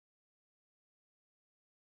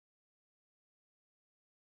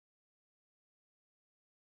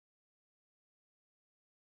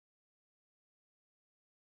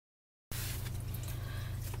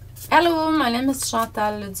Hello, my name is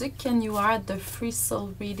Chantal Leduc and you are at the Free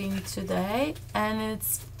Soul reading today, and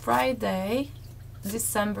it's Friday,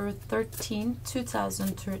 December 13,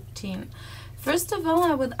 2013. First of all,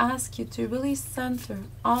 I would ask you to really center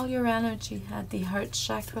all your energy at the heart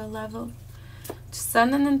chakra level, to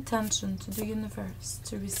send an intention to the universe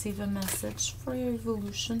to receive a message for your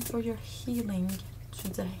evolution, for your healing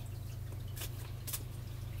today.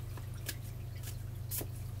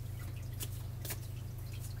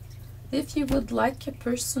 If you would like a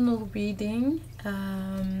personal reading,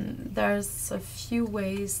 there's a few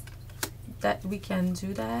ways that we can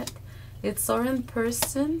do that. It's or in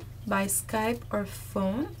person, by Skype or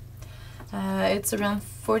phone. It's around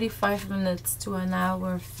 45 minutes to an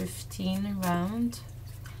hour 15 around.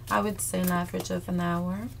 I would say an average of an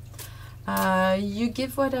hour. You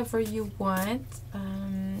give whatever you want,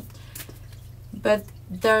 but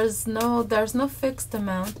there's no fixed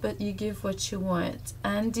amount, but you give what you want.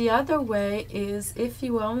 And the other way is if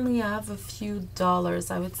you only have a few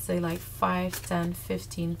dollars, I would say like $5, $10,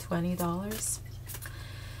 $15,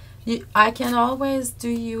 $20. I can always do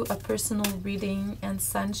you a personal reading and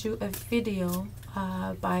send you a video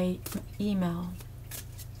by email.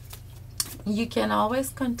 You can always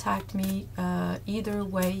contact me either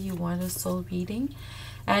way you want a soul reading,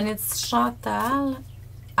 and it's Chantal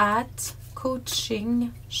at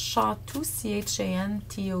coachingchantou,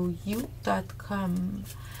 CHANTOU.com.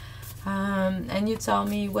 And you tell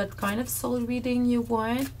me what kind of soul reading you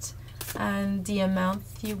want and the amount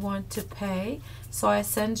you want to pay. So I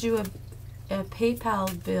send you a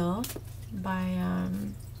PayPal bill by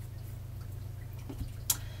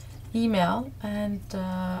email, and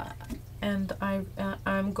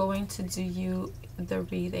I'm going to do you the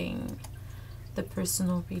reading, the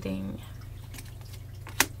personal reading.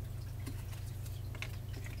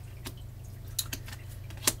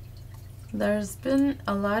 There's been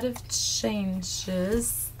a lot of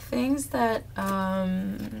changes, things that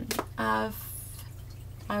I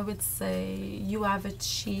would say you have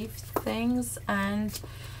achieved things, and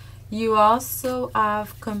you also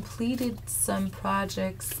have completed some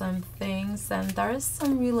projects, some things, and there is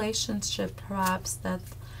some relationship perhaps that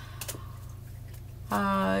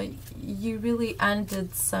you really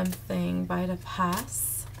ended something by the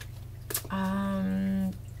past.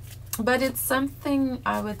 But it's something,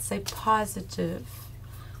 I would say, positive.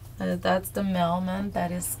 That's the mailman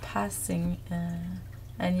that is passing,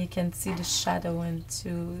 and you can see the shadow in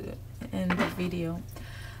the video.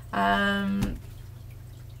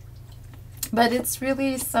 But it's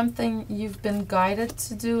really something you've been guided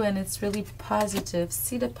to do, and it's really positive.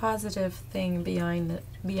 See the positive thing behind it.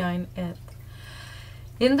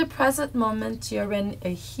 In the present moment, you're in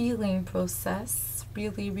a healing process,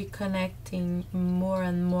 really reconnecting more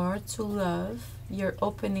and more to love. You're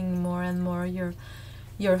opening more and more your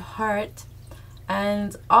heart,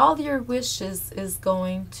 and all your wishes is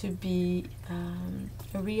going to be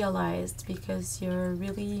realized, because you're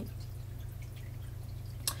really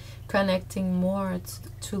connecting more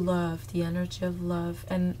to love, the energy of love.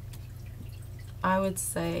 And I would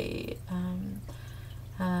say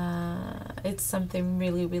it's something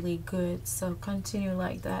really, really good. So continue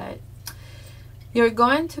like that. You're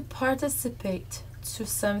going to participate to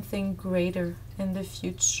something greater in the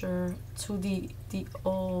future, to the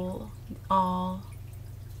all.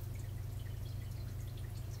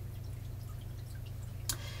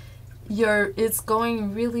 It's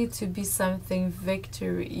going really to be something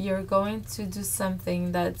victory. You're going to do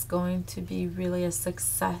something that's going to be really a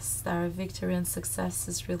success. Our victory and success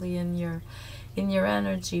is really in your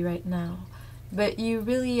energy right now. But you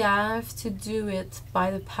really have to do it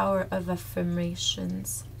by the power of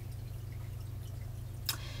affirmations.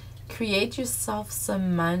 Create yourself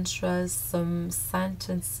some mantras, some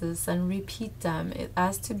sentences, and repeat them. It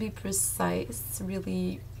has to be precise,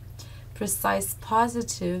 really precise,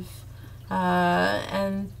 positive,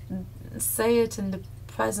 and say it in the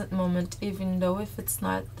present moment, even though if it's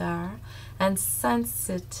not there, and sense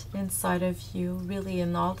it inside of you, really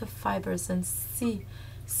in all the fibers, and see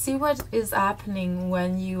what is happening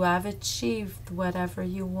when you have achieved whatever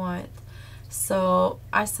you want. So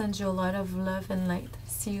I send you a lot of love and light.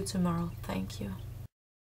 See you tomorrow. Thank you.